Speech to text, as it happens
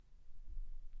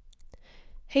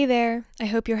Hey there, I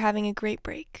hope you're having a great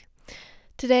break.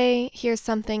 Today, here's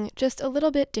something just a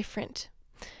little bit different.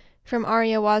 From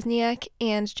Aria Wozniak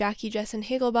and Jackie Jessen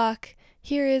Hagelbach,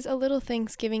 here is a little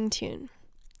Thanksgiving tune.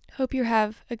 Hope you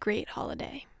have a great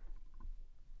holiday.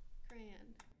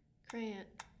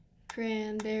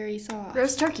 Cranberry sauce.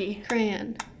 Roast turkey.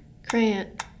 Cranberry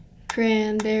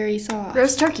sauce.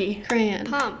 Roast turkey.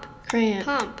 Pump.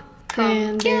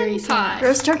 Cranberry sauce.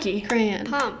 Roast turkey.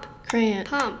 Pump.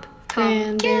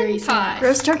 Cranberry sauce.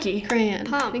 Roast turkey.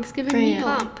 Pump. Thanksgiving meal.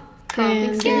 Pump.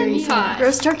 Cranberry sauce.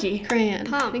 Roast turkey.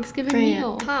 Pump. Thanksgiving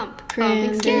meal. Pump.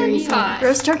 Cranberry sauce.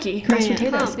 Roast turkey. Mashed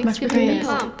potatoes. Mashed potatoes.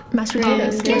 Pump. Mashed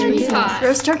potatoes. Cranberry sauce.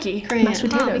 Roast turkey. Mashed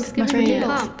potatoes. Mashed potatoes.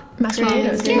 Pump. Mashed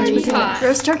potatoes. Mashed potatoes.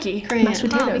 Roast turkey. Mashed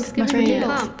potatoes. Mashed potatoes.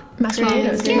 Pump. Mashed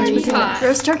potatoes. Mashed potatoes.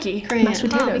 Roast turkey. Mashed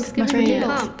potatoes. Mashed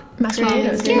potatoes. Mashed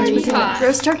potatoes. Mashed potatoes.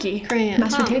 Roast turkey. Mashed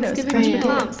potatoes. Mashed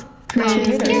potatoes. Mashed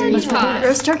potatoes. Mashed potatoes.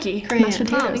 Roast turkey. Mashed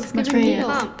potatoes. Mashed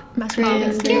potatoes. Mashed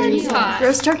potatoes.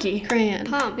 Roast turkey.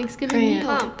 Pump. Thanksgiving meal.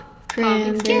 Pump.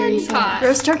 Cranberry sauce.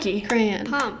 Roast turkey.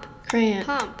 Pump.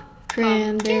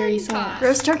 Cranberry sauce.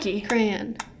 Roast turkey.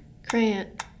 Cranberry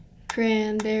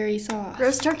sauce.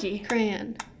 Roast turkey.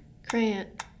 Cranberry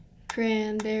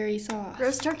sauce.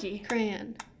 Roast turkey.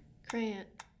 Cranberry sauce.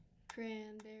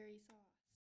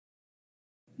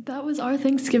 That was our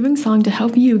Thanksgiving song to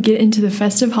help you get into the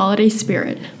festive holiday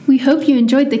spirit. We hope you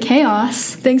enjoyed the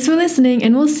chaos. Thanks for listening,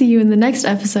 and we'll see you in the next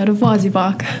episode of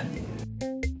Wozniak.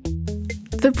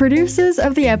 The producers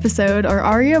of the episode are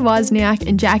Aria Wozniak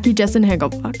and Jackie Jessen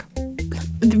Hagelbach.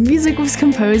 The music was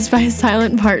composed by a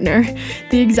silent partner.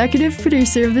 The executive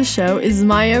producer of the show is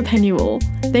Maya Pennywell.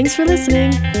 Thanks for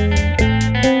listening.